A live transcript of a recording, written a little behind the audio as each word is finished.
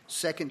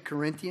2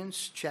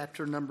 Corinthians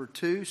chapter number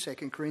 2, 2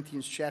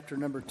 Corinthians chapter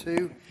number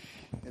 2,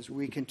 as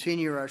we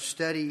continue our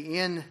study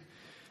in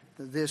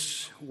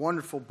this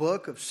wonderful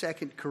book of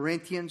 2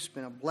 Corinthians. It's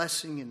been a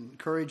blessing and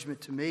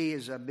encouragement to me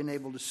as I've been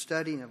able to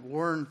study and have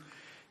learned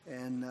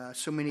and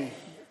so many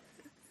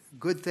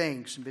good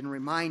things and been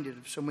reminded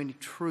of so many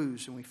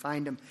truths, and we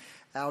find them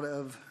out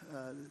of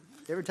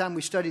every time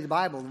we study the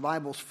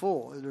Bible's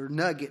full. There are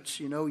nuggets,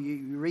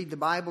 you read the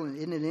Bible, and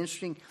isn't it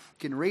interesting? You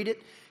can read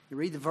it. You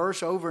read the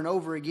verse over and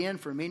over again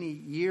for many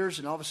years,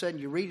 and all of a sudden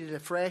you read it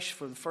afresh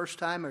for the first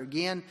time or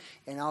again,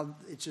 and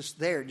it's just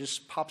there. It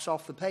just pops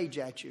off the page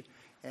at you.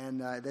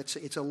 And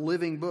it's a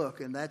living book,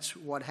 and that's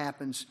what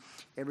happens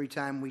every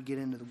time we get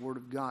into the Word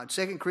of God.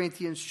 2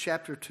 Corinthians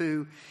chapter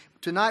 2.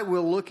 Tonight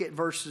we'll look at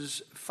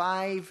verses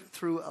 5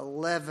 through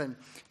 11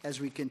 as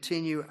we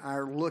continue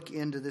our look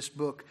into this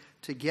book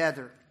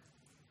together.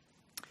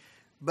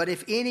 But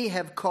if any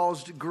have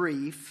caused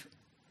grief,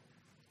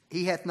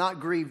 he hath not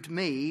grieved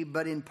me,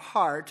 but in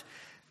part,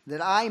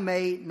 that I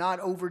may not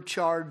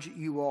overcharge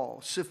you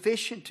all.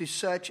 Sufficient to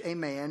such a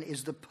man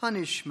is the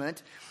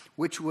punishment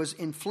which was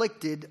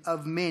inflicted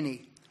of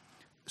many.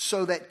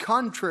 So that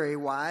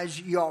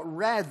contrariwise, ye ought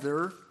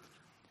rather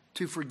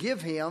to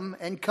forgive him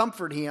and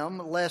comfort him,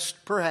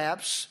 lest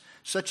perhaps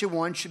such a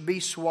one should be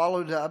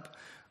swallowed up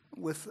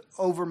with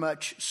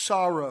overmuch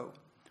sorrow.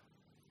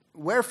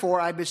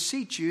 Wherefore I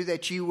beseech you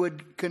that you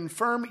would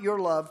confirm your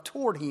love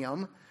toward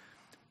him.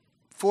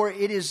 For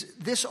it is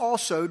this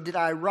also did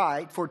I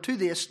write, for to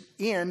this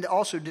end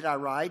also did I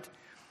write,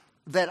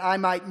 that I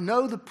might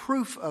know the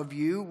proof of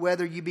you,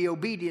 whether you be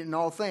obedient in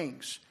all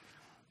things.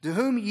 To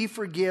whom ye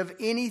forgive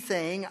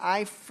anything,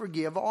 I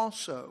forgive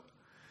also.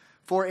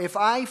 For if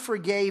I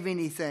forgave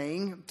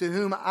anything, to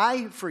whom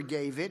I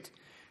forgave it,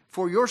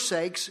 for your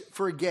sakes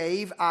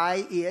forgave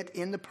I it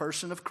in the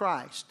person of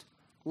Christ,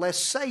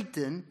 lest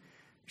Satan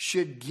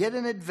should get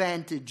an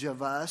advantage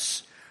of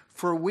us,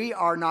 for we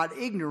are not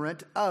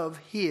ignorant of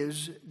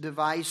his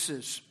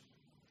devices.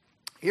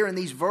 Here in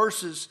these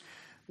verses,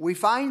 we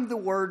find the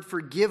word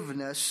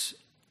forgiveness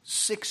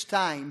 6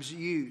 times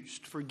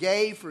used.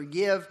 Forgave,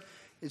 forgive.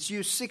 It's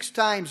used 6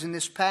 times in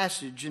this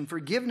passage. And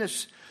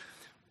forgiveness,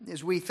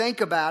 as we think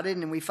about it,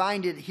 and we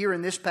find it here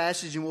in this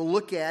passage, and we'll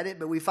look at it,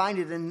 but we find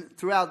it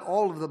throughout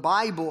all of the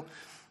Bible,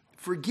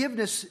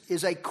 forgiveness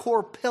is a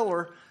core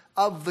pillar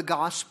of the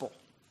gospel.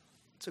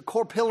 It's a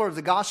core pillar of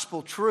the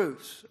gospel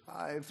truth.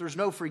 If there's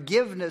no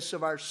forgiveness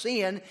of our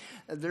sin,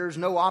 there's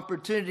no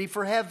opportunity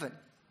for heaven.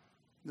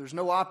 There's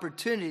no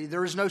opportunity.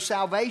 There is no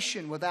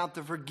salvation without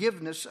the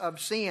forgiveness of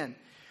sin.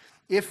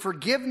 If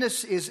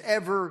forgiveness is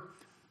ever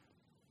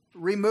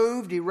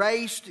removed,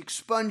 erased,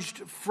 expunged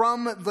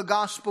from the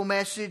gospel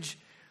message,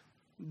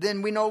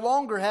 then we no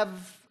longer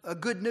have a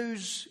good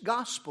news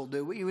gospel,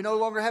 do we? We no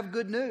longer have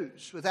good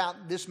news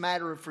without this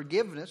matter of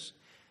forgiveness.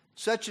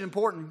 Such an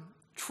important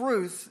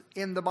truth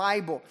in the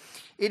Bible.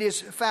 It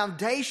is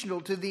foundational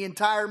to the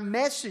entire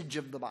message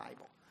of the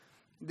Bible.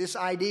 This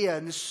idea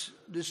and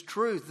this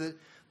truth,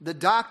 the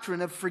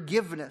doctrine of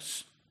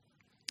forgiveness.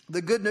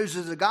 The good news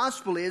of the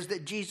gospel is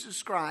that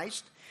Jesus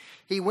Christ,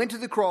 he went to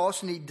the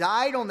cross and he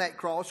died on that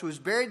cross, was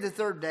buried the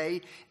 3rd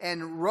day,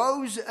 and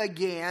rose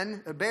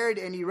again, buried,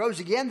 and he rose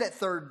again that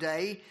 3rd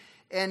day,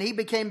 and he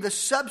became the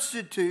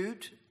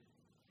substitute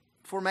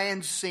for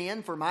man's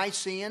sin, for my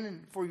sin,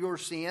 and for your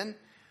sin.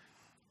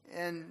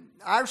 And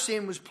our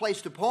sin was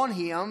placed upon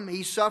him.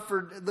 He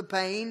suffered the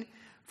pain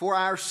for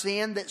our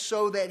sin,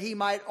 so that he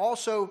might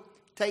also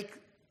take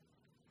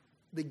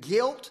the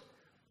guilt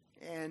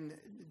and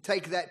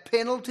take that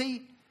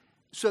penalty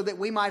so that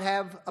we might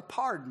have a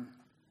pardon.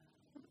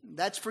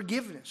 That's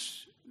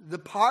forgiveness. The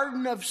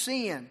pardon of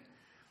sin.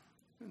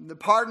 The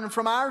pardon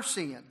from our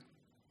sin.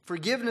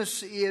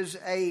 Forgiveness is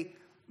a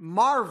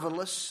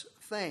marvelous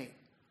thing.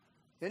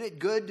 Isn't it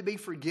good to be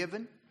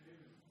forgiven?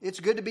 It's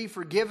good to be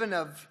forgiven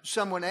of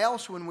someone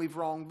else when we've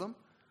wronged them.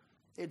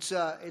 It's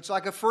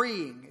like a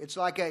freeing. It's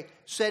like a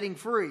setting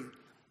free.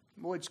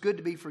 Boy, it's good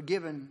to be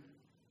forgiven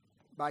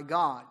by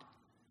God,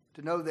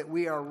 to know that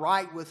we are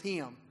right with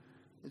him.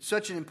 It's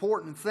such an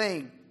important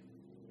thing.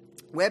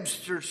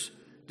 Webster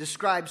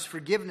describes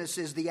forgiveness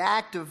as the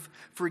act of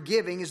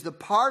forgiving, as the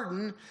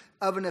pardon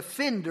of an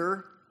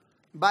offender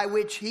by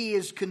which he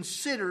is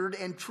considered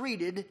and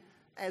treated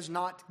as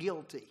not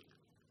guilty.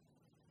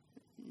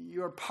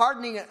 You're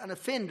pardoning an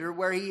offender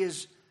where he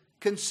is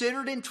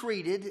considered and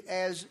treated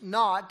as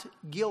not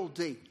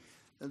guilty.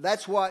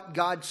 That's what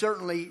God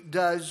certainly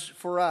does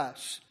for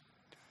us.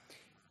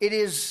 It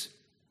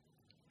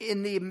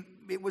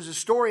was a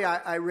story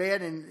I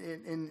read,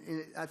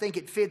 and I think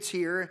it fits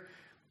here.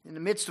 In the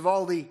midst of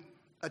all the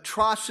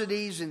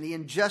atrocities and the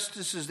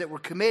injustices that were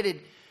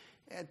committed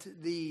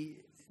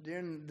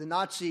during the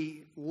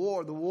Nazi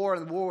war, the war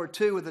and World War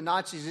II with the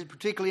Nazis,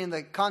 particularly in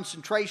the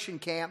concentration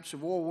camps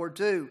of World War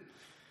II,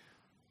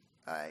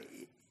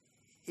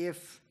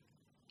 if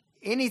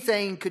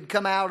anything could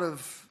come out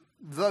of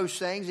those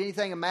things,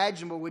 anything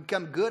imaginable would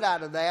come good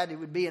out of that, it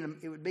would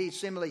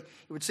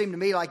seem to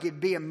me like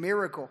it'd be a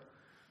miracle.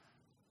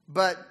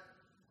 But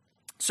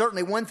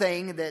Certainly one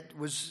thing that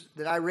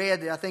I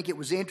read that I think it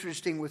was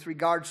interesting with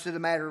regards to the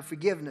matter of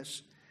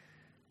forgiveness.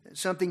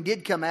 Something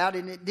did come out,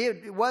 and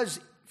it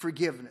was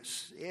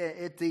forgiveness.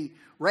 At the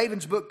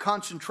Ravensbrück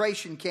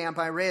concentration camp,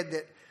 I read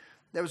that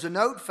there was a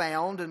note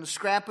found and a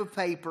scrap of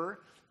paper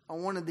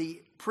on one of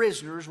the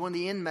prisoners, one of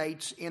the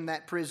inmates in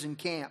that prison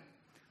camp.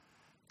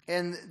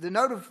 And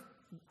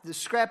the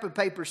scrap of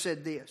paper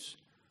said this: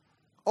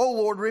 "O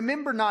Lord,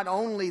 remember not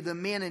only the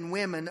men and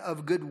women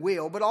of good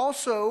will, but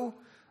also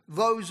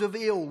those of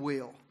ill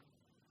will.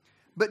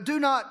 But do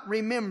not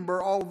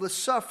remember all the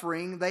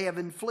suffering they have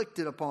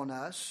inflicted upon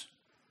us.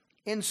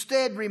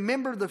 Instead,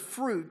 remember the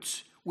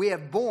fruits we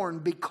have borne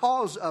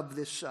because of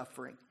this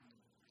suffering.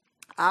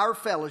 Our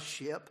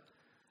fellowship,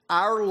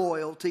 our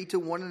loyalty to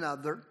one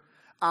another,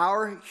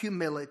 our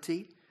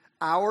humility,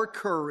 our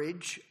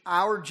courage,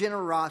 our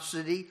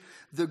generosity,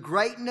 the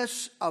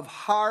greatness of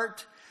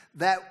heart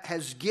that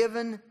has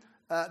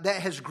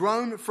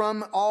grown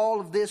from all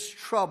of this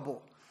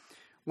trouble.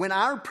 When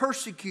our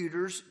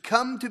persecutors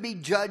come to be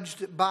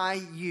judged by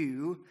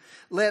you,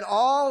 let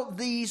all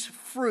these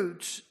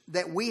fruits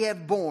that we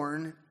have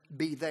borne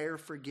be their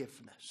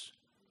forgiveness."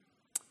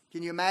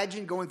 Can you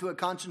imagine going through a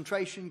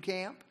concentration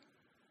camp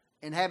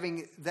and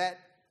having that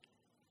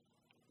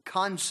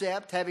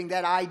concept, having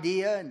that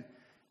idea, and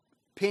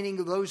penning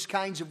those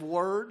kinds of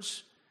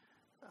words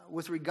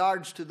with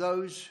regards to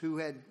those who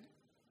had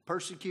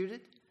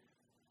persecuted?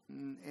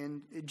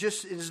 And it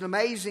is an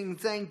amazing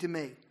thing to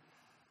me.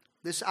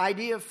 This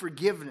idea of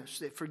forgiveness,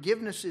 that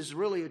forgiveness is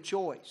really a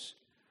choice.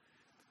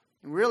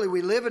 And really,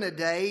 we live in a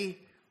day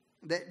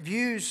that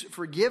views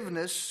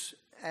forgiveness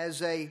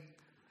as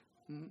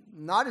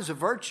not as a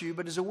virtue,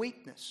 but as a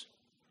weakness.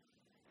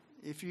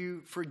 If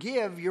you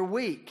forgive, you're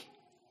weak.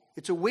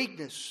 It's a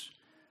weakness.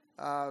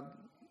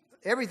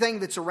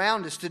 Everything that's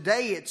around us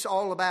today, it's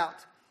all about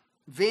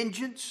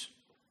vengeance,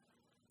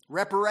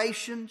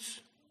 reparations,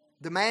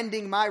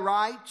 demanding my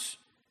rights,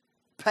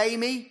 pay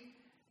me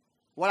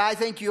what I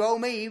think you owe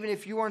me, even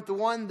if you weren't the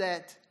one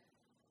that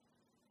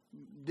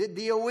did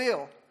the ill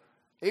will.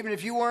 Even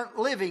if you weren't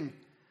living,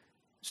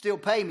 still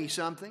pay me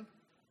something.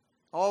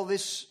 All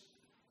this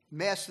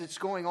mess that's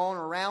going on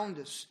around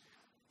us,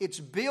 it's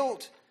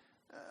built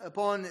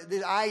upon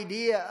the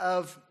idea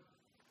of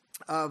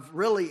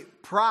really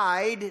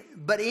pride,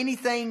 but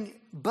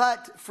anything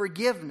but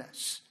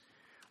forgiveness.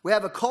 We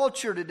have a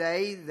culture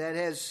today that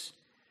has,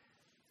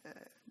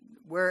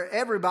 where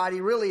everybody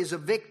really is a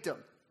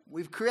victim.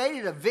 We've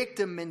created a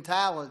victim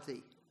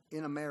mentality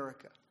in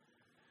America.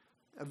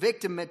 A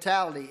victim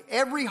mentality.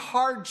 Every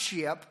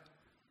hardship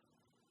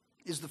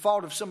is the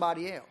fault of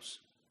somebody else.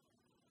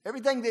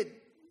 Everything that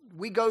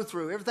we go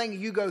through, everything that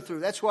you go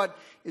through, that's what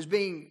is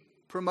being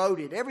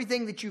promoted.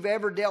 Everything that you've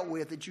ever dealt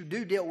with, that you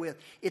do deal with,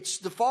 it's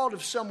the fault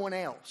of someone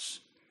else.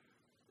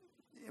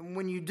 And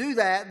when you do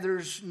that,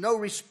 there's no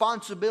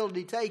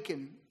responsibility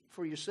taken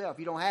for yourself.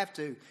 You don't have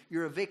to.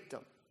 You're a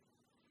victim.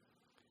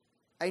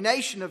 A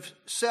nation of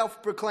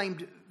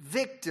self-proclaimed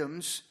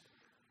victims,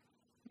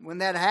 when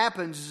that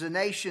happens, is a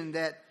nation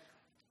that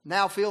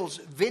now feels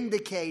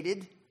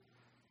vindicated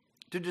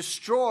to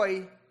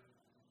destroy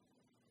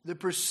the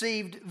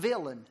perceived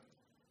villain.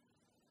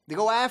 They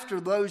go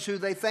after those who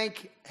they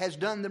think has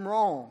done them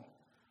wrong.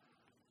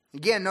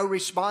 Again, no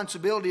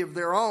responsibility of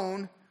their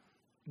own,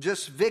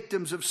 just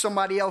victims of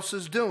somebody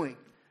else's doing.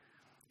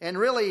 And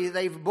really,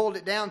 they've boiled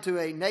it down to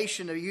a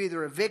nation of you're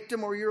either a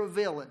victim or you're a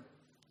villain.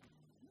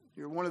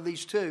 You're one of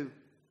these two.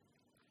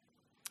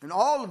 And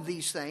all of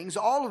these things,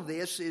 all of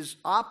this is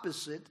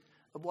opposite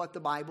of what the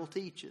Bible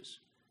teaches.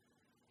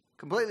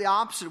 Completely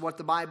opposite of what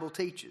the Bible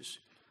teaches.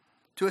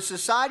 To a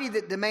society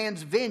that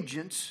demands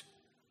vengeance,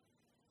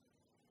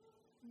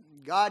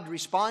 God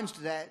responds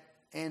to that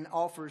and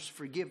offers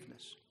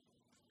forgiveness.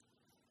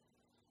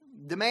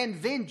 Demand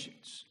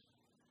vengeance.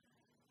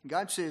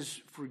 God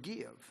says,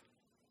 forgive.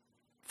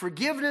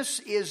 Forgiveness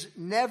is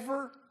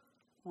never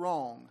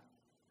wrong.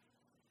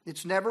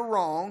 It's never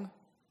wrong.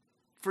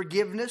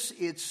 Forgiveness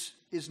is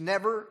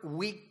never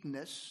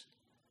weakness.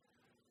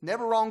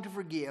 Never wrong to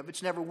forgive.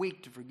 It's never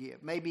weak to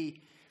forgive.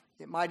 Maybe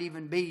it might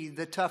even be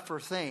the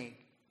tougher thing.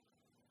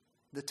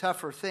 The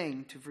tougher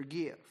thing to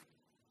forgive.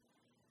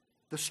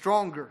 The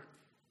stronger.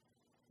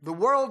 The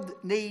world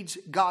needs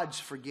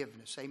God's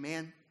forgiveness.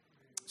 Amen?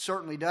 It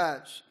certainly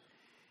does.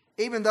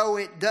 Even though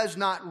it does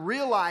not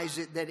realize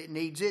that it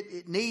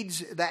needs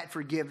that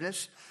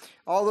forgiveness.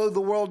 Although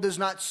the world does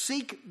not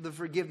seek the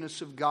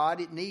forgiveness of God,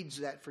 it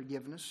needs that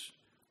forgiveness.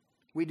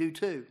 We do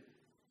too.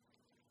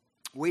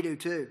 We do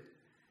too.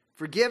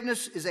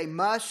 Forgiveness is a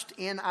must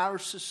in our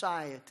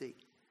society.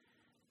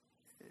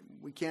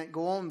 We can't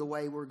go on the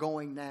way we're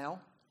going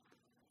now.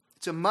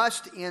 It's a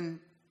must in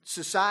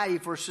society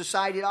for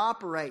society to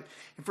operate.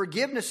 And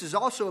forgiveness is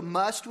also a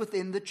must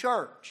within the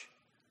church.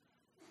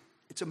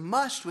 It's a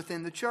must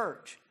within the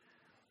church.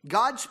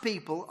 God's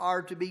people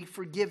are to be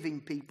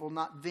forgiving people,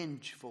 not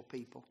vengeful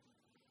people.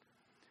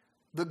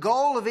 The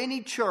goal of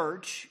any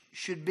church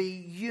should be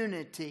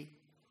unity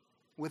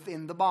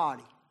within the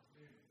body.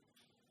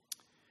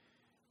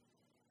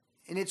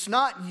 And it's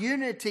not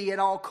unity at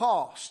all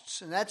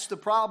costs. And that's the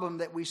problem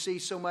that we see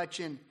so much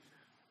in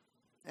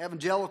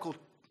evangelical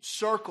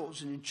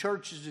circles and in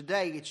churches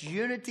today. It's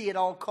unity at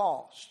all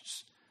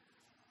costs,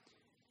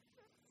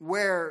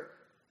 where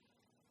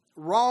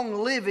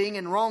wrong living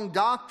and wrong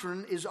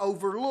doctrine is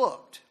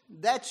overlooked.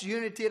 That's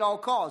unity at all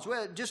costs.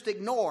 Well, just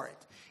ignore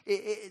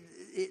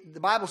it. The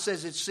Bible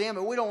says it's sin,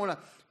 but we don't want to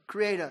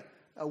create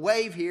a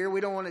wave here. We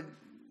don't want to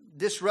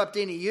disrupt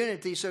any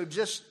unity, so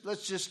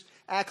let's just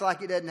act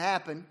like it doesn't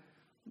happen.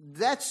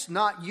 That's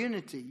not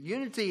unity.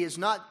 Unity is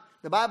not,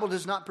 the Bible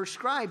does not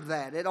prescribe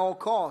that at all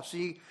costs.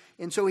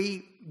 And so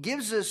he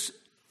gives us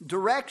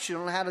direction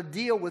on how to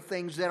deal with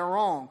things that are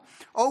wrong.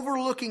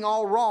 Overlooking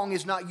all wrong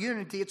is not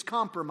unity, it's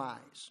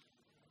compromise.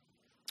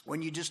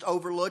 When you just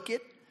overlook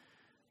it,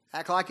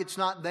 act like it's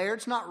not there,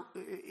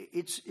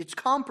 it's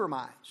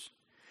compromise.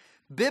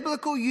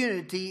 Biblical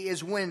unity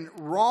is when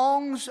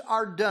wrongs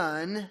are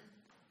done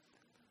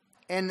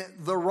and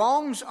the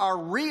wrongs are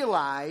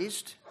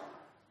realized,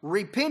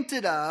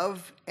 repented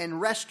of, and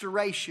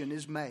restoration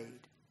is made.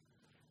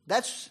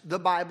 That's the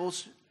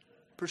Bible's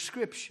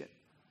prescription.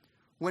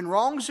 When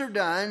wrongs are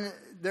done,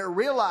 they're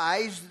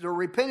realized, they're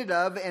repented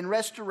of, and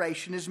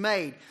restoration is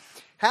made.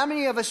 How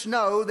many of us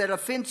know that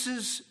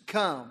offenses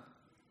come?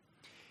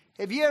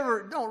 Have you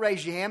ever, don't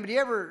raise your hand, but have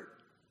you ever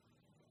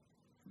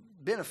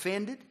been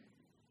offended?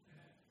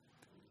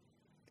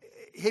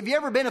 Have you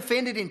ever been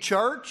offended in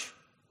church?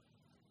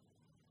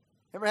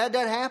 Ever had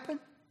that happen?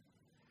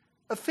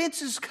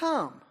 Offenses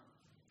come.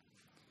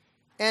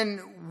 And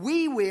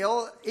we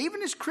will,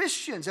 even as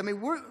Christians, I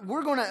mean,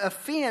 we're going to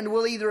offend.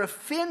 We'll either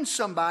offend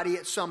somebody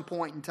at some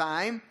point in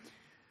time,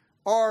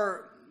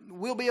 or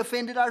we'll be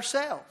offended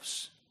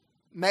ourselves.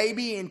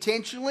 Maybe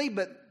intentionally,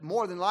 but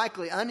more than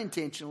likely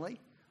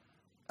unintentionally.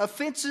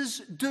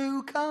 Offenses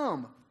do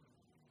come.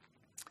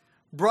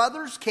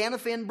 Brothers can't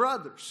offend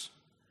brothers.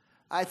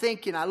 I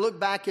think, and I look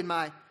back in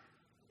my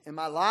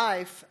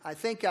life, I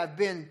think I've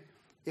been,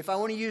 if I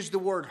want to use the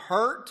word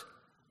hurt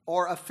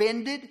or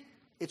offended,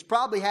 it's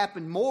probably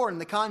happened more in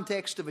the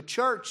context of a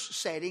church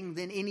setting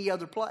than any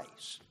other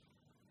place.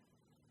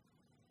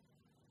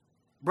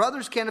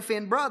 Brothers can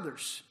offend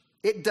brothers.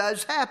 It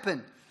does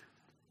happen.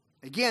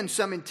 Again,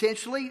 some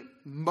intentionally,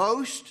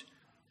 most,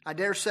 I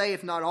dare say,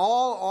 if not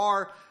all,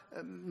 are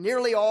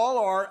nearly all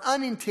are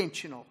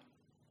unintentional.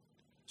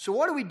 So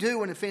what do we do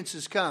when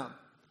offenses come?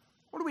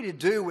 What are we to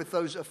do with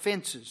those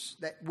offenses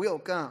that will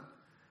come?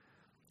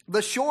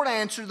 The short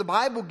answer the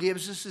Bible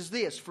gives us is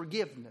this: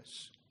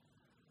 forgiveness.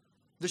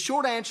 The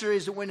short answer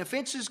is that when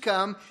offenses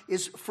come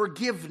is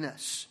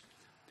forgiveness.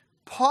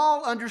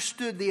 Paul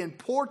understood the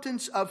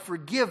importance of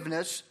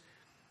forgiveness,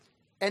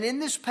 and in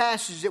this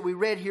passage that we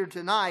read here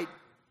tonight,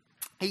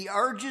 he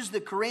urges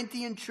the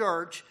Corinthian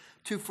church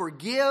to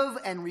forgive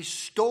and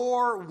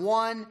restore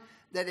one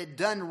that had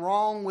done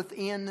wrong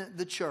within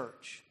the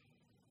church.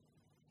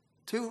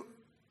 To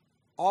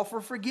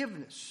offer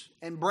forgiveness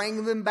and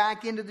bring them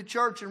back into the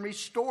church and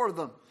restore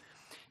them.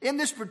 In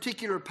this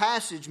particular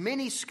passage,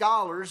 many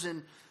scholars,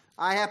 and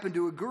I happen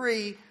to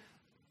agree,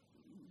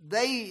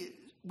 they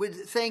would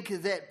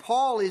think that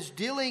Paul is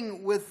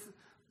dealing with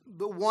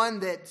the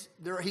one that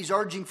he's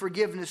urging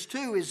forgiveness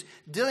to, is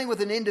dealing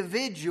with an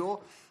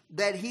individual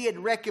that he had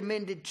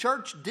recommended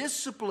church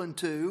discipline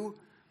to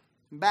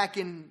back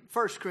in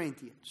 1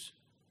 Corinthians.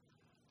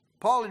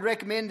 Paul had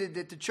recommended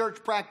that the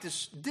church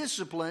practice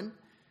discipline.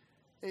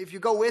 If you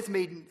go with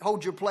me,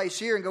 hold your place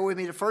here and go with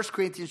me to 1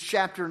 Corinthians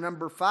chapter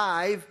number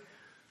 5.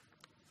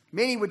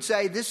 Many would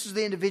say this is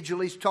the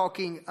individual he's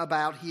talking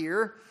about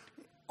here.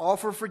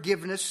 Offer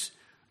forgiveness,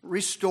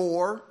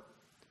 restore.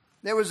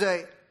 There was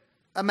a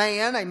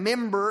man, a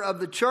member of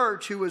the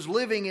church, who was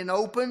living in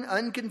open,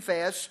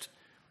 unconfessed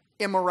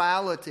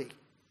immorality.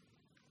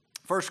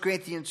 1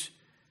 Corinthians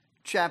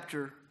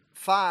chapter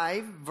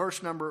 5,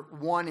 verse number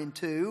 1 and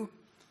 2.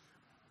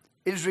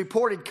 It is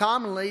reported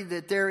commonly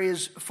that there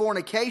is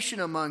fornication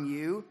among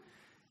you,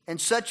 and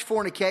such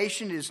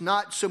fornication is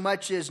not so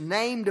much as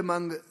named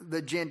among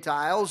the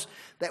Gentiles,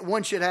 that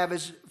one should have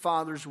his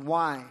father's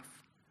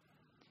wife.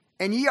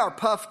 And ye are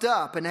puffed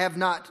up, and have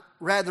not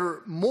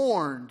rather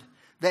mourned,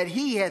 that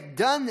he hath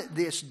done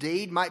this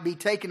deed might be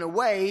taken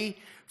away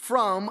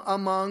from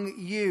among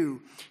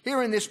you.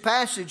 Here in this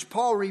passage,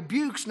 Paul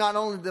rebukes not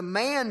only the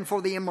man for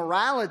the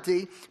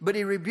immorality, but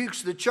he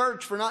rebukes the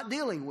church for not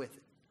dealing with it.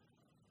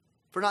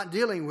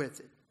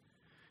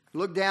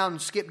 Look down,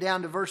 skip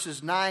down to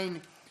verses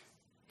 9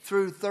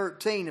 through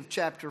 13 of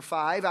chapter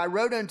 5. I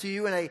wrote unto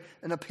you in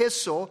an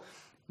epistle,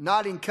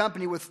 not to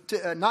company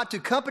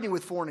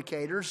with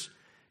fornicators,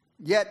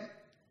 yet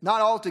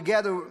not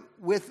altogether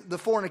with the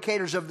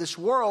fornicators of this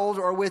world,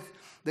 or with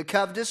the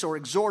covetous, or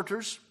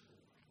extortioners,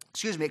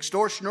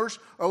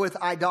 or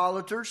with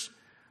idolaters.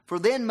 For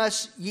then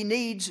must ye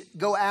needs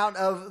go out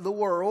of the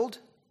world.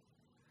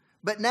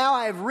 But now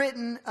I have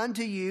written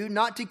unto you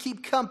not to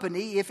keep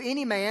company, if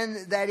any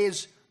man that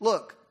is,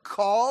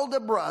 called a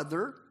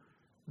brother,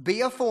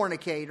 be a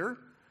fornicator,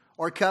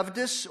 or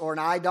covetous, or an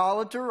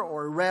idolater,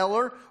 or a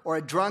railer, or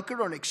a drunkard,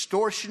 or an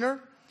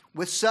extortioner.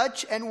 With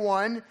such an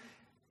one,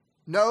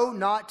 No,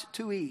 not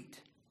to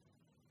eat.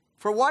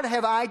 For what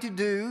have I to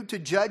do to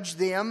judge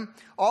them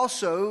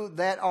also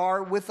that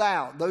are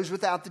without, those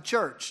without the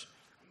church?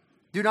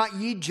 Do not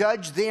ye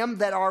judge them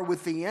that are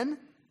within,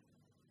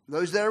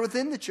 those that are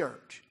within the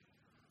church?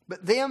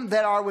 But them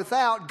that are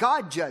without,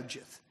 God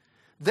judgeth.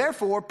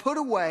 Therefore, put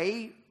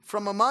away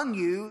from among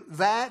you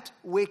that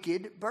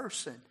wicked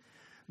person.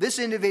 This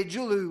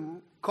individual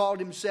who called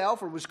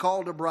himself or was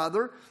called a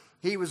brother,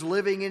 he was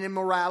living in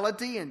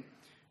immorality, and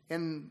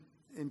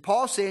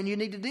Paul's saying you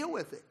need to deal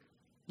with it.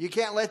 You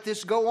can't let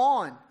this go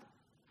on.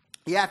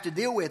 You have to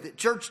deal with it.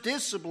 Church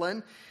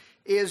discipline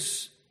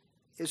is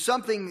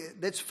something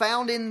that's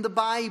found in the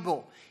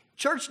Bible.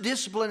 Church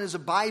discipline is a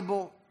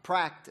Bible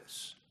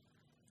practice.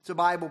 It's a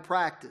Bible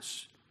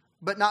practice.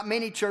 But not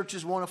many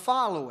churches want to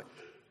follow it.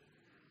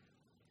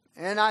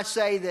 And I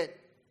say that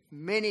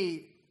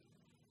many,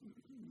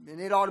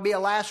 and it ought to be a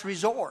last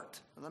resort.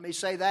 Let me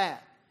say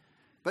that.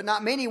 But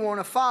not many want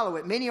to follow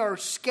it. Many are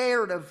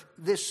scared of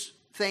this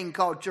thing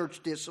called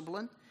church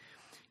discipline.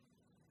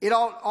 It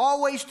ought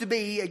always to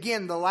be,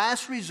 again, the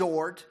last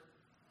resort.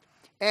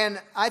 And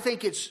I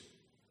think it's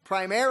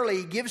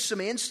primarily gives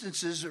some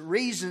instances,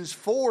 reasons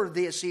for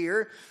this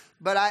here.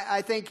 But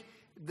I think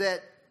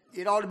that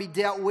it ought to be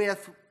dealt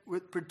with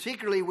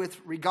particularly with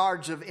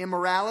regards of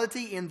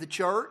immorality in the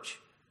church.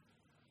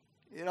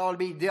 It ought to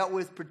be dealt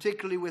with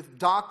particularly with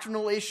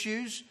doctrinal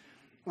issues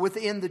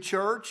within the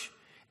church.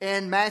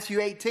 And Matthew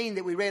 18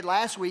 that we read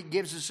last week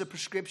gives us a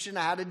prescription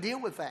of how to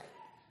deal with that.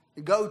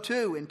 Go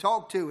to and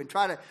talk to and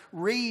try to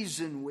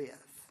reason with.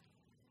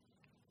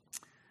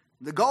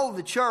 The goal of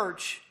the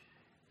church,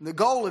 the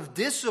goal of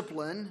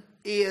discipline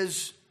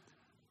is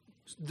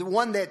the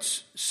one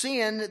that's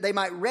sin. They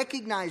might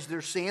recognize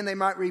their sin. They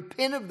might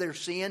repent of their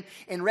sin,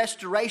 and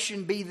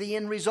restoration be the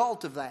end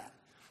result of that.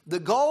 The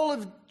goal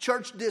of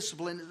church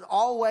discipline is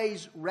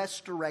always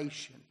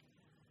restoration.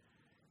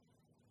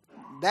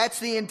 That's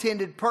the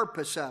intended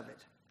purpose of it.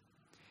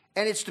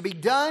 And it's to be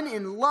done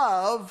in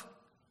love,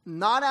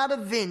 not out of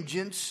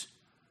vengeance,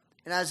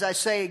 and as I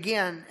say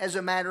again, as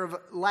a matter of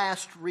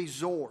last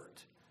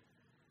resort.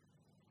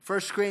 1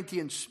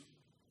 Corinthians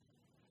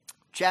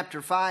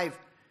chapter 5,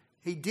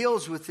 he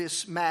deals with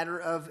this matter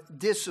of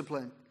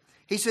discipline.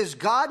 He says,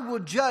 God will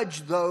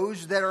judge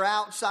those that are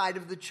outside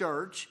of the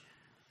church,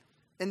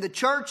 and the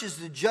church is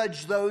to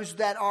judge those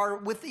that are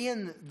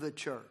within the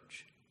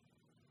church.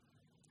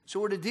 So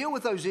we're to deal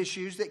with those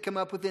issues that come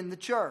up within the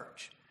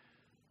church.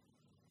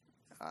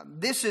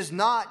 This is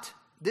not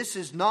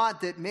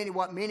that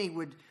what many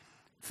would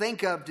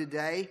think of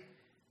today.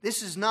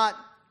 This is not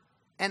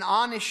an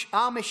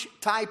Amish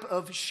type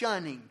of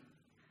shunning.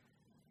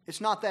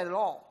 It's not that at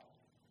all.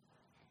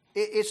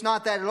 It's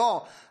not that at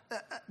all.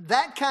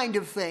 That kind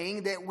of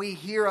thing that we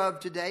hear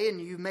of today,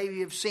 and you maybe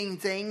have seen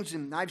things,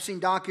 and I've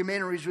seen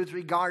documentaries with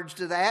regards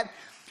to that.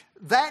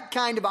 That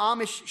kind of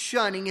Amish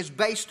shunning is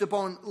based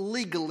upon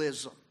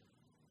legalism.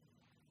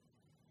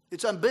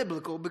 It's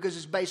unbiblical because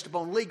it's based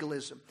upon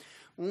legalism.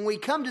 When we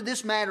come to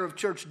this matter of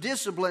church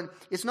discipline,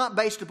 it's not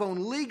based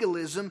upon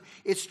legalism.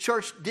 It's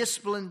church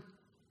discipline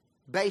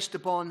based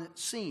upon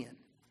sin,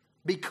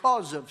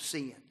 because of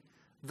sin.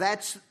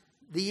 That's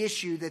the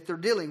issue that they're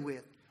dealing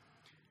with.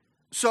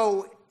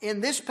 So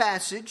in this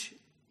passage,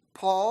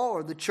 Paul,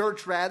 or the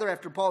church rather,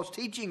 after Paul's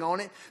teaching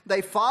on it,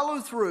 they follow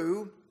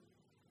through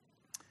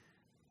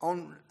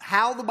on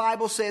how the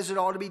Bible says it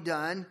ought to be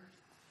done,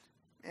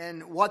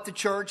 and what the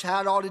church, how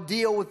it ought to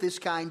deal with this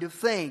kind of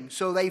thing.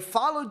 So they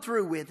followed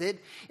through with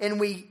it, and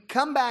we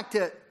come back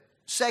to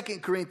 2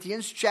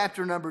 Corinthians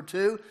chapter number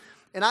 2,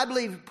 and I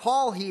believe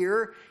Paul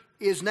here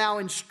is now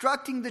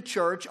instructing the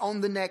church on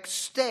the next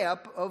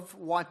step of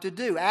what to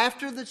do.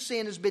 After the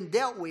sin has been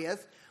dealt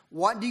with,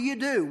 what do you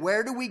do?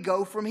 Where do we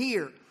go from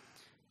here?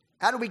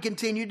 How do we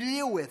continue to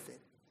deal with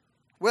it?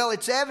 Well,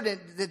 it's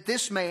evident that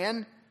this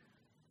man,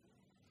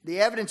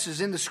 the evidence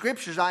is in the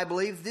scriptures, I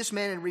believe, this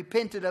man had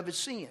repented of his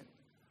sin.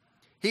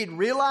 He'd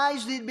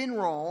realized he'd been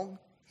wrong.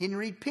 He'd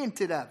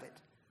repented of it.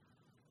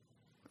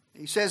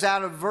 He says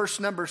out of verse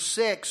number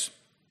 6,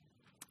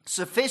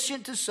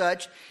 sufficient to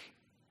such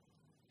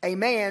a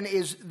man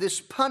is this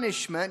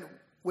punishment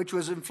which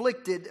was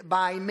inflicted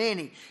by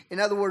many. In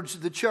other words,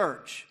 the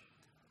church.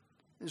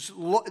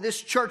 This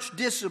church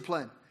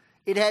discipline,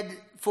 it had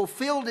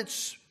fulfilled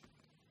its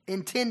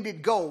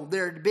intended goal.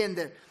 There had been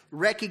the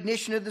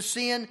recognition of the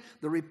sin,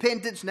 the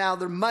repentance. Now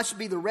there must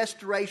be the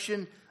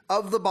restoration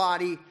of the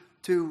body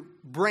to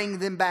bring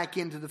them back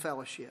into the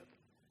fellowship.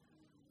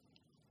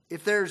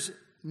 If there's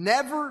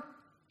never,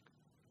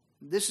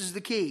 this is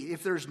the key,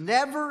 if there's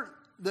never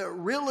the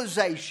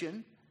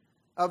realization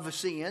of the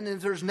sin, and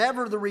if there's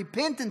never the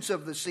repentance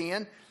of the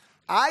sin,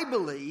 I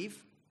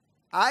believe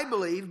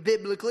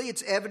biblically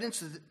it's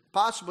evidence that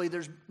possibly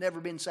there's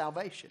never been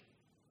salvation.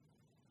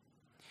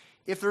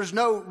 If there's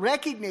no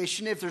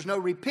recognition, if there's no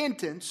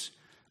repentance,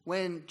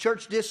 when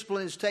church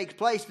discipline takes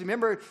place.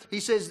 Remember,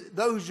 he says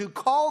those who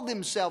call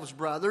themselves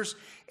brothers,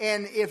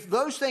 and if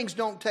those things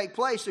don't take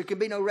place, there can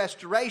be no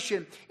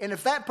restoration. And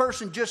if that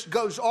person just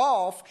goes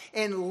off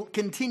and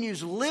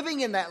continues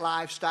living in that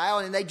lifestyle,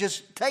 and they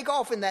just take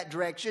off in that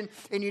direction,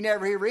 and you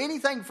never hear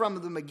anything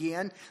from them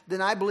again,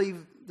 then I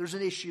believe there's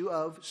an issue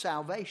of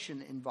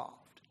salvation involved.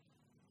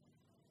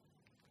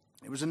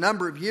 It was a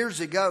number of years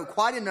ago,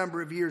 quite a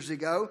number of years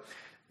ago,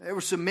 there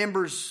were some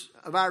members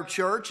of our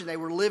church, and they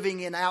were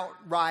living in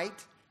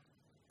outright,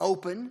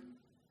 open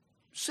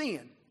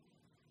sin.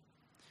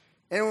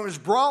 And when it was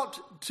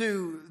brought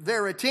to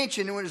their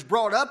attention, and when it was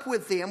brought up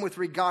with them with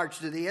regards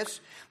to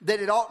this, that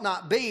it ought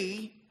not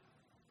be,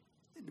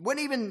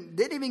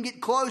 didn't even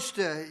get close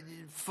to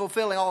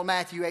fulfilling all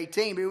Matthew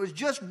 18, but it was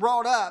just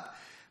brought up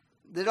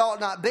that it ought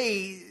not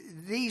be,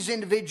 these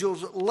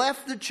individuals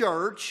left the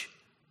church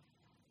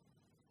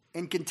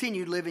and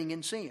continued living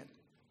in sin.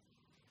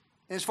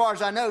 And as far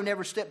as I know,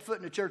 never stepped foot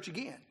in a church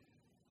again.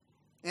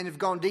 And have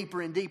gone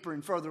deeper and deeper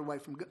and further away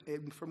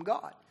from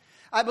God.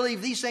 I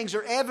believe these things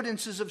are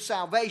evidences of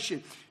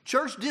salvation.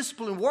 Church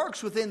discipline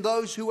works within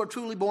those who are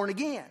truly born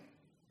again.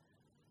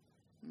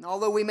 And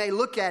although we may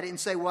look at it and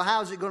say, well,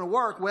 how is it going to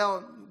work?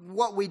 Well,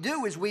 what we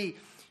do is we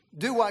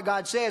do what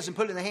God says and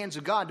put it in the hands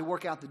of God to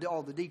work out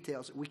all the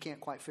details that we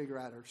can't quite figure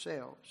out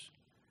ourselves.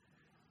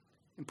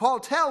 And Paul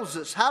tells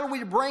us, how do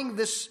we bring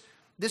this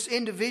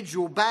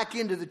individual back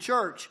into the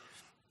church?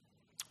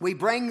 We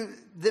bring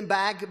them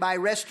back by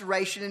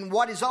restoration. And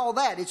what is all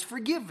that? It's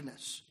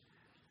forgiveness.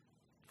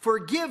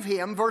 Forgive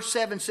him. Verse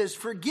 7 says,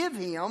 forgive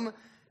him,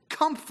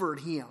 comfort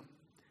him.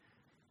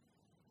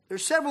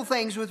 There's several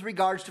things with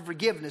regards to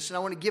forgiveness, and I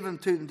want to give them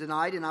to them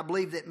tonight, and I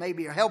believe that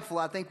maybe are helpful.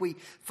 I think we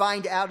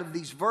find out of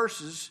these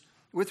verses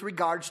with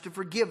regards to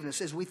forgiveness.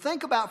 As we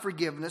think about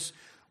forgiveness,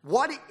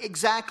 what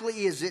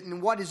exactly is it,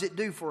 and what does it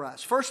do for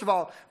us? First of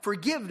all,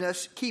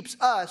 forgiveness keeps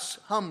us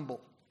humble.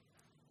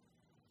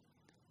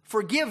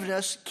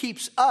 Forgiveness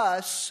keeps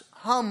us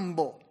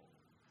humble.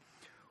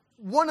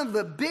 One of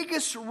the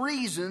biggest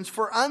reasons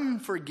for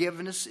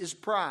unforgiveness is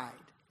pride.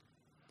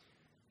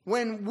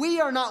 When we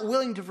are not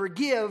willing to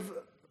forgive,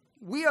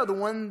 we are the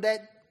one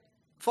that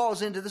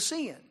falls into the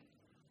sin.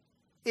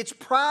 It's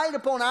pride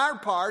upon our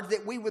part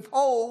that we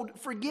withhold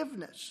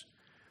forgiveness.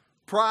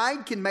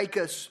 Pride can make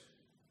us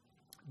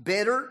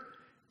bitter,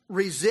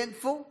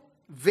 resentful,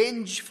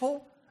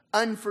 vengeful,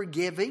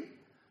 unforgiving.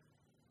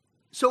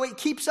 So it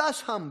keeps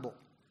us humble.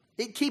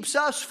 It keeps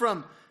us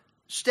from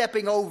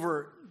stepping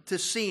over to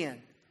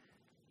sin,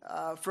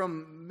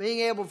 from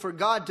being able for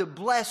God to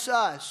bless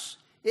us.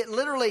 It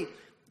literally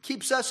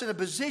keeps us in a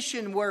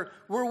position where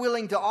we're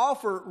willing to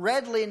offer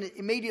readily and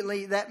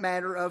immediately that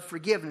matter of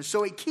forgiveness.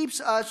 So it keeps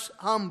us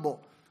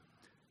humble.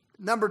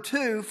 Number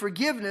 2,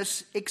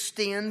 forgiveness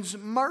extends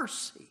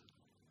mercy.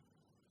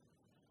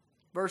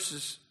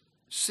 Verses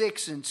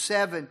 6 and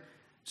 7,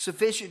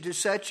 sufficient to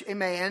such a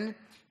man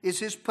is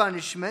his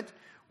punishment,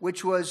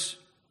 which was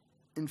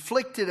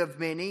inflicted of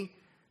many,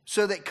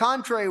 so that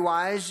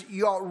contrariwise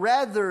you ought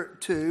rather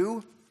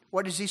to,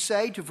 what does he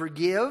say? To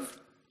forgive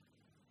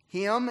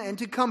him and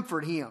to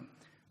comfort him.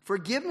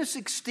 Forgiveness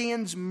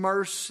extends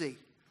mercy.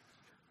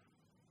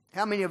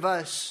 How many of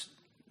us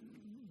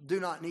do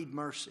not need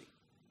mercy?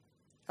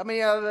 How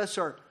many of us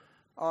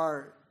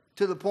are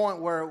to the point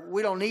where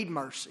we don't need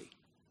mercy?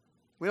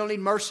 We don't need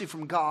mercy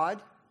from God.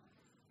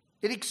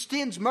 It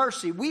extends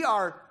mercy. We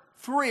are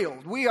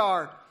thrilled. We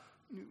are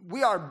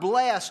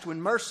blessed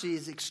when mercy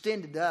is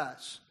extended to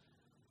us.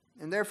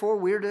 And therefore,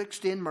 we are to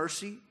extend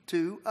mercy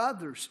to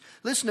others.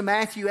 Listen to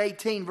Matthew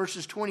 18,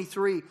 verses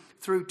 23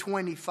 through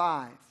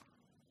 25.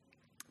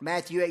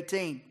 Matthew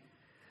 18.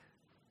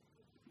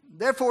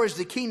 Therefore is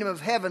the kingdom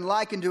of heaven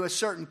likened to a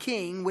certain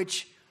king,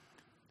 which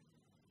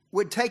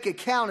would take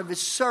account of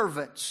his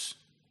servants.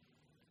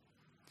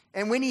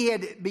 And when he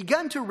had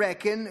begun to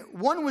reckon,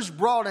 one was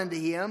brought unto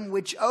him,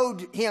 which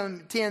owed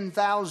him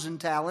 10,000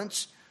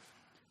 talents.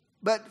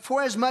 But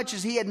forasmuch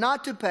as he had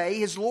not to pay,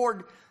 his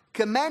Lord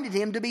commanded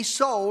him to be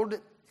sold,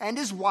 and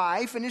his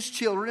wife and his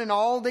children and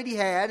all that he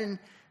had, and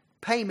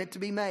payment to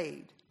be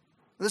made.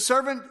 The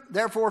servant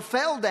therefore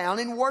fell down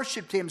and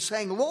worshipped him,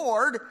 saying,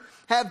 Lord,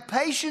 have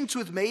patience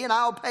with me, and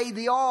I'll pay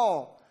thee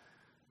all.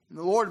 And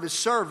the Lord of his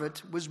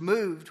servant was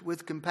moved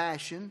with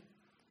compassion,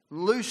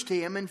 loosed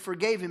him, and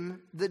forgave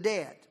him the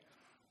debt.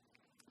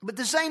 But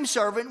the same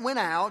servant went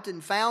out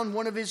and found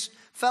one of his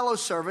fellow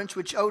servants,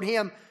 which owed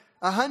him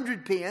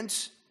 100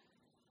 pence,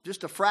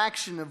 just a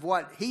fraction of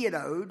what he had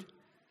owed.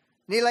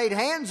 And he laid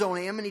hands on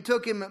him, and he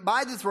took him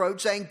by the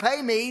throat, saying,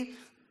 Pay me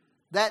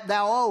that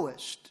thou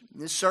owest.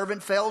 And this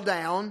servant fell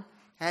down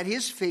at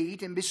his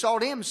feet and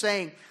besought him,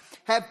 saying,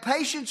 Have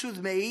patience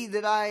with me,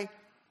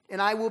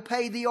 and I will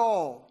pay thee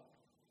all.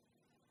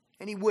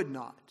 And he would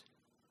not,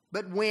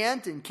 but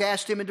went and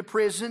cast him into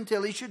prison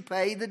till he should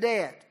pay the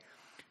debt.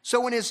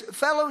 So when his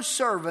fellow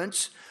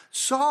servants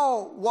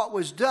saw what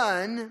was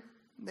done,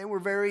 they were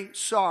very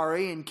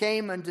sorry, and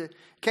came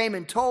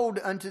and told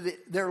unto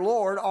their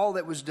Lord all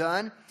that was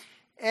done.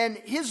 And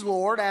his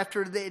Lord,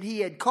 after that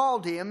he had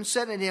called him,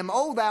 said unto him,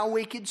 O thou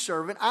wicked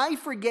servant, I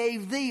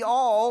forgave thee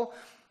all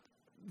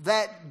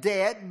that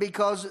debt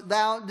because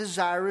thou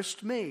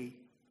desirest me.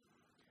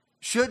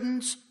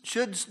 Shouldst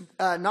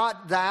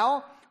not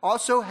thou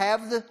also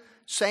have the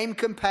same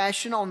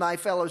compassion on thy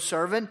fellow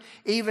servant,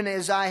 even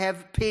as I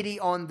have pity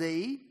on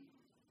thee?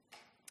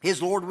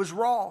 His Lord was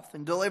wroth,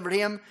 and delivered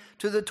him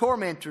to the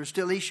tormentors,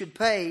 till he should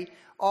pay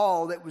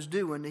all that was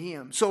due unto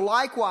him. So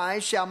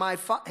likewise shall my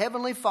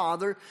heavenly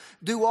Father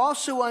do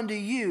also unto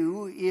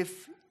you,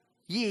 if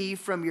ye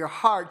from your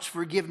hearts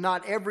forgive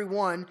not every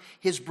one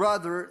his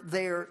brother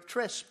their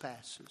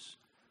trespasses.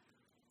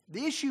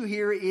 The issue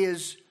here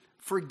is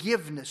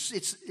forgiveness.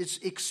 It's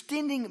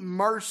extending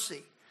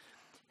mercy.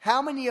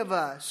 How many of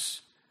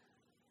us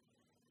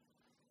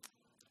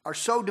are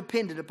so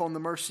dependent upon the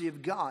mercy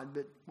of God,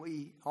 but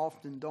we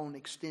often don't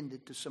extend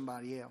it to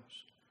somebody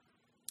else?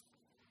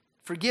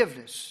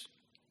 Forgiveness.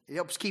 It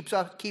helps keeps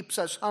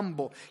us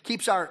humble,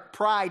 keeps our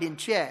pride in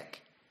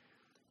check.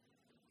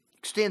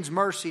 Extends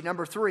mercy.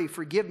 Number 3,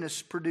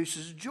 forgiveness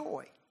produces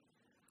joy.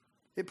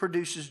 It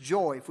produces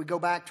joy. If we go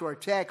back to our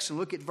text and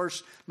look at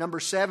verse number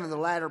 7, the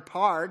latter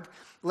part,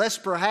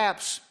 lest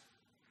perhaps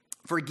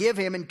forgive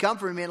him and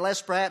comfort him, and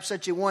lest perhaps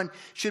such a one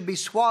should be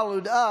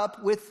swallowed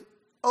up with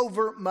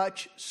over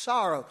much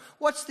sorrow.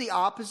 What's the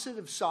opposite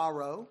of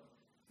sorrow?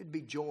 It'd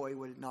be joy,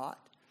 would it not?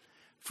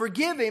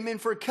 Forgive him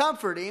and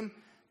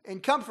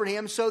comfort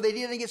him so that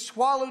he doesn't get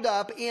swallowed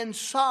up in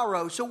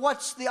sorrow. So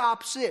what's the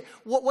opposite?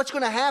 What's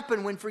going to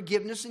happen when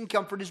forgiveness and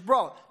comfort is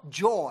brought?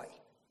 Joy.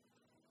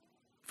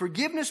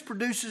 Forgiveness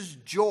produces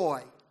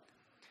joy.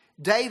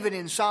 David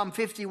in Psalm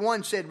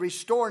 51 said,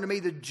 restore unto me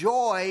the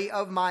joy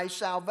of my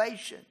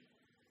salvation.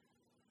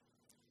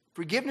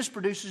 Forgiveness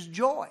produces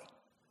joy.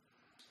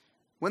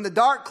 When the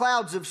dark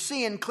clouds of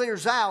sin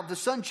clears out, the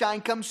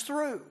sunshine comes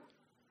through.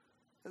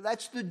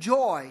 That's the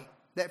joy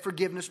that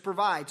forgiveness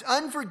provides.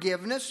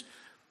 Unforgiveness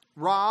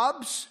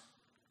robs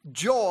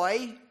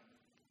joy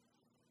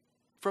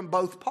from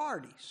both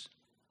parties.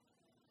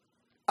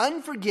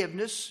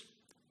 Unforgiveness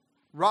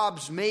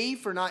robs me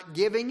for not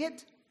giving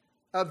it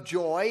of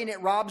joy, and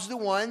it robs the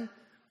one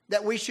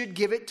that we should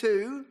give it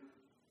to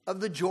of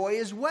the joy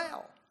as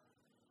well.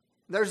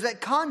 There's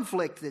that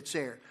conflict that's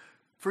there.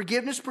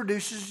 Forgiveness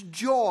produces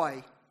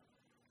joy.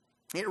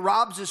 It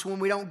robs us when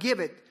we don't give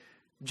it.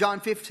 John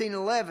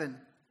 15:11.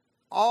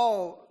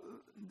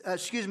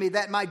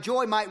 That my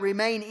joy might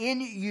remain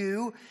in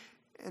you,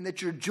 and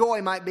that your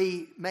joy might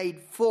be made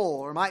full,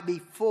 or might be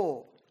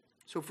full.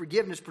 So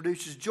forgiveness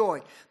produces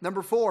joy.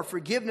 Number 4,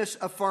 forgiveness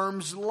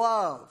affirms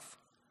love.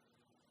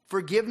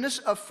 Forgiveness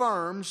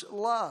affirms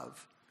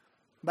love.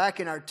 Back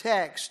in our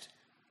text,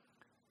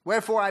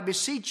 wherefore I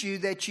beseech you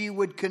that you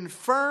would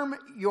confirm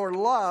your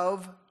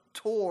love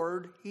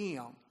toward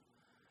him.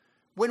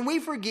 When we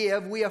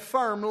forgive, we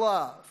affirm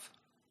love.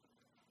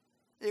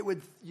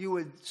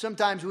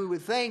 Sometimes we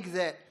would think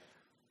that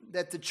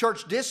the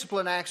church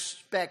discipline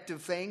aspect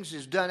of things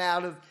is done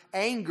out of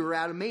anger,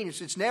 out of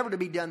meanness. It's never to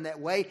be done that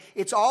way.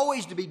 It's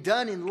always to be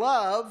done in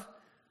love.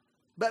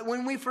 But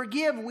when we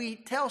forgive, we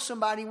tell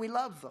somebody we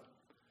love them.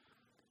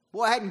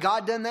 Boy, hadn't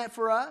God done that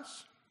for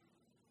us?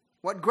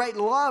 What great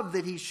love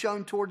that he's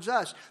shown towards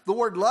us. The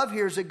word love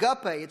here is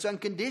agape. It's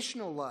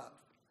unconditional love.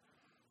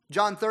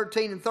 John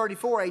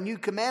 13:34, a new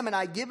commandment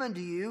I give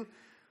unto you,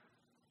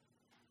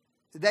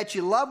 that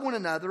you love one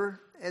another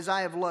as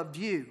I have loved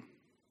you.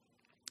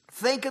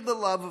 Think of the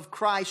love of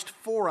Christ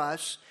for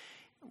us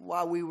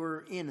while we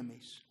were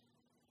enemies.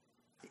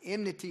 The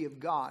enmity of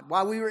God.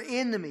 While we were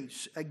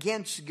enemies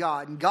against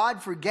God. And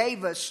God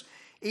forgave us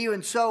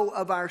even so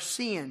of our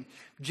sin.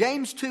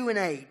 James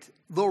 2:8.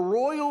 The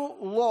royal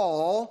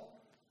law,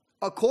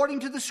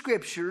 according to the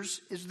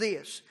Scriptures, is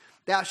this.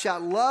 Thou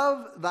shalt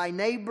love thy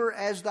neighbor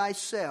as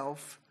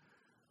thyself.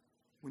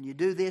 When you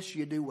do this,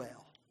 you do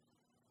well.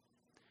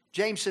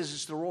 James says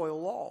it's the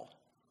royal law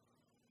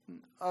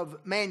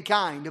of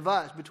mankind, of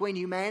us, between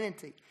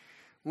humanity.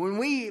 When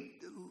we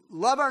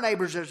love our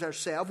neighbors as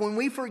ourselves, when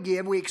we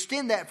forgive, we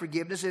extend that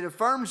forgiveness. It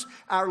affirms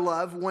our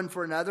love one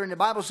for another. And the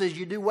Bible says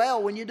you do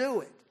well when you do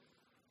it.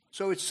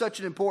 So it's such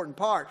an important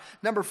part.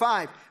 Number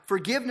 5,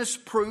 forgiveness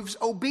proves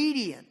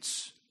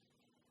obedience.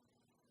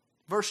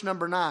 Verse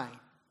number 9.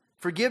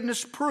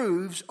 Forgiveness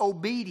proves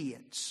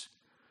obedience.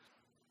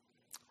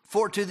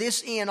 For to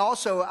this end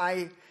also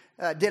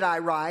did I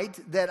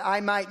write, that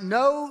I might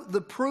know the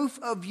proof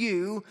of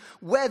you,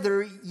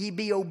 whether ye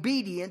be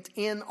obedient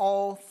in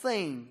all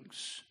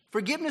things.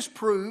 Forgiveness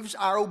proves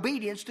our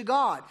obedience to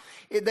God.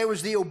 There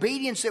was the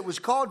obedience that was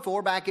called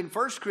for back in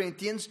 1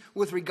 Corinthians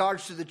with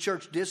regards to the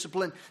church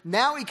discipline.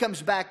 Now he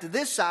comes back to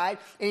this side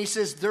and he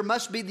says there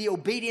must be the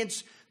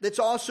obedience that's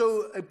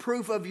also a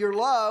proof of your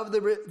love,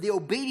 the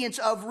obedience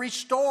of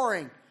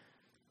restoring,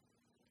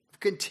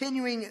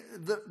 continuing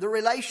the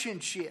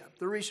relationship,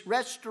 the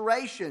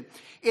restoration.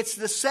 It's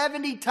the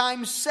 70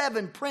 times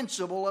 7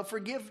 principle of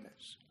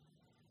forgiveness.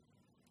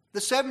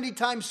 The 70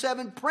 times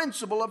 7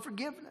 principle of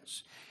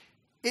forgiveness.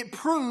 It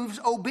proves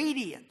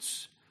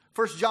obedience.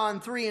 1 John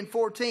 3 and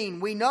 14,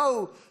 we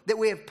know that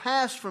we have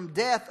passed from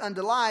death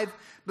unto life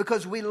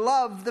because we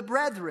love the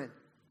brethren.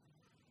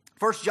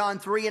 1 John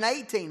 3 and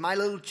 18, my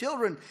little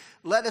children,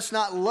 let us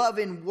not love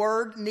in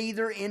word,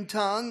 neither in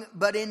tongue,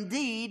 but in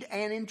deed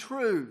and in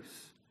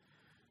truth.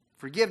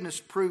 Forgiveness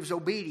proves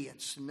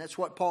obedience, and that's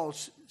what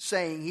Paul's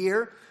saying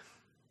here.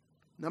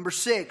 Number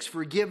 6,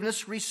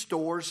 forgiveness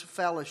restores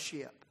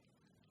fellowship.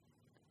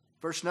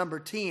 Verse number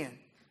 10,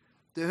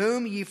 to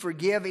whom ye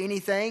forgive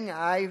anything,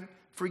 I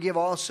forgive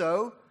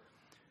also.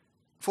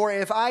 For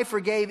if I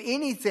forgave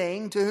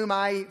anything to whom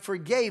I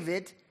forgave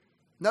it,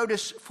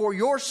 notice, for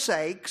your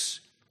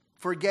sakes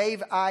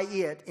forgave I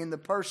it in the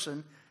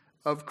person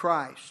of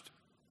Christ.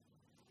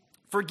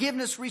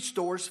 Forgiveness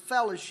restores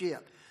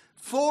fellowship.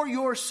 For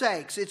your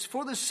sakes. It's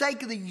for the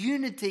sake of the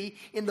unity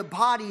in the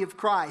body of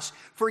Christ.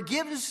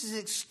 Forgiveness is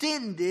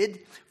extended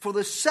for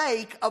the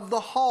sake of the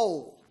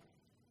whole.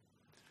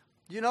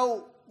 You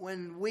know,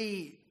 when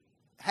we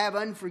have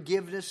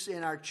unforgiveness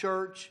in our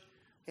church,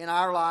 in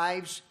our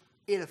lives,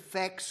 it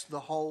affects the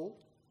whole.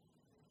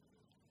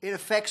 It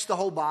affects the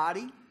whole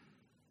body.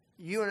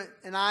 You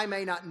and I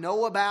may not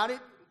know about it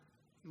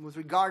with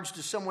regards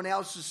to someone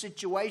else's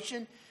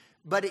situation,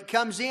 but it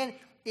comes in,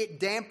 it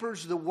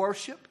dampers the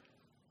worship.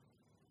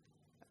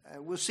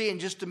 We'll see in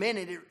just a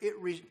minute.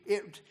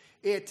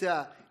 It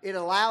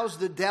allows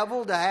the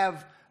devil to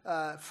have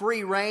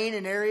free reign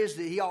in areas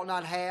that he ought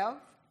not have.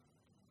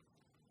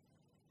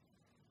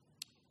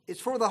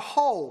 It's for the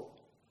whole.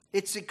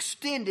 It's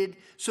extended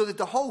so that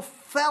the whole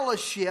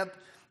fellowship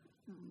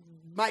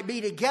might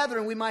be together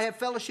and we might have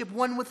fellowship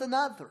one with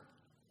another.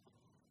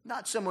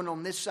 Not someone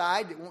on this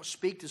side that won't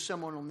speak to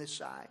someone on this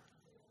side.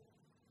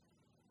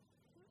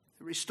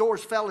 It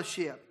restores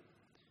fellowship.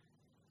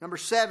 Number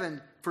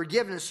 7,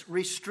 forgiveness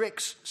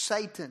restricts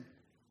Satan.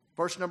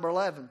 Verse number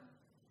 11.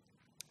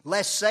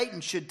 Lest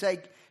Satan should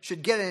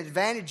get an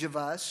advantage of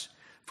us,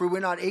 for we're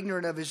not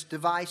ignorant of his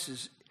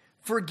devices.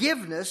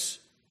 Forgiveness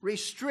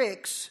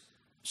restricts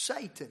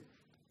Satan.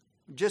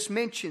 Just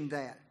mentioned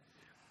that.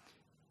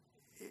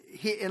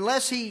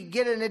 Unless he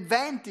get an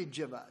advantage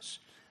of us.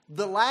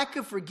 The lack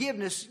of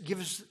forgiveness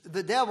gives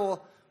the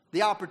devil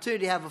the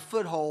opportunity to have a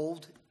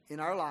foothold in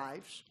our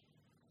lives.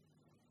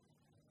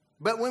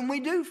 But when we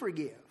do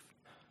forgive,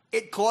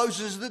 it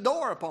closes the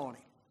door upon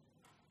him.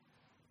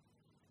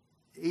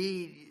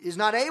 He is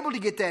not able to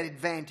get that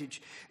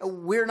advantage.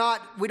 We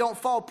don't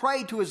fall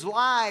prey to his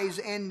lies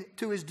and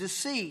to his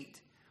deceit.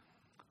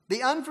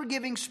 The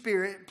unforgiving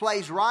spirit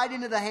plays right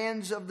into the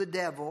hands of the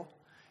devil,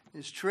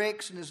 his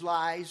tricks and his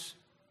lies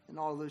and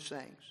all of those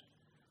things.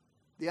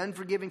 The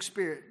unforgiving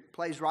spirit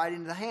plays right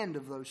into the hand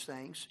of those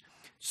things.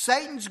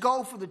 Satan's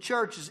goal for the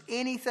church is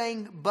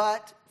anything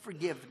but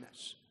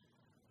forgiveness.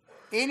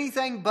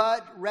 Anything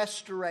but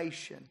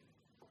restoration.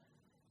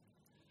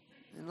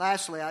 And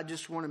lastly, I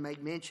just want to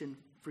make mention,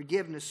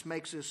 forgiveness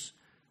makes us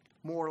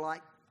more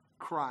like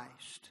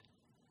Christ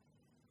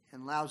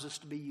and allows us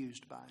to be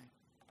used by him.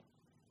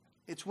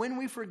 It's when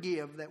we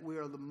forgive that we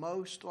are the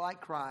most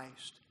like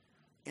Christ,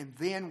 and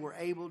then we're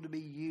able to be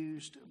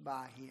used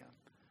by him.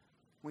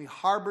 We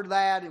harbor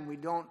that and we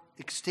don't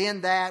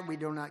extend that. We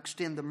do not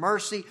extend the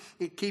mercy.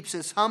 It keeps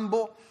us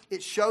humble.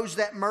 It shows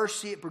that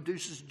mercy. It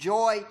produces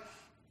joy.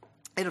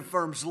 It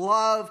affirms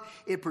love.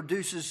 It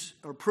produces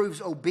or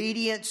proves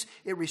obedience.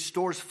 It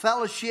restores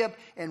fellowship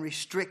and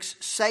restricts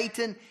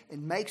Satan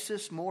and makes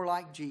us more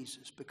like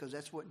Jesus, because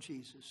that's what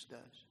Jesus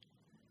does.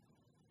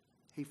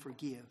 He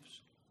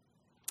forgives.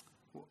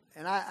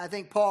 And I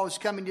think Paul is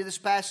coming to this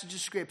passage of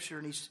Scripture,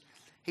 and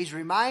he's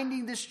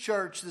reminding this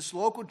church, this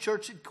local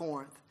church at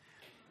Corinth.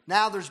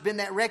 Now there's been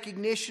that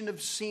recognition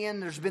of sin.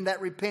 There's been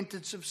that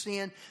repentance of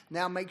sin.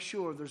 Now make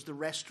sure there's the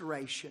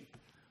restoration.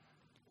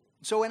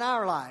 So in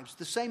our lives,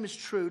 the same is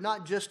true,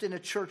 not just in a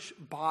church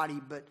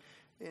body,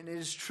 and it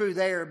is true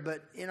there,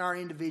 but in our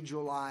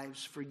individual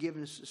lives,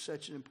 forgiveness is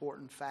such an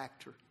important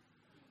factor.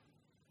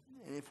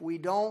 And if we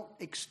don't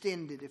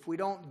extend it, if we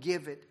don't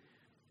give it,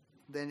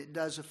 then it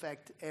does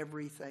affect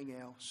everything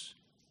else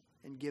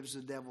and gives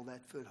the devil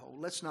that foothold.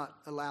 Let's not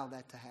allow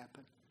that to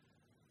happen.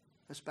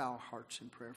 Let's bow our hearts in prayer.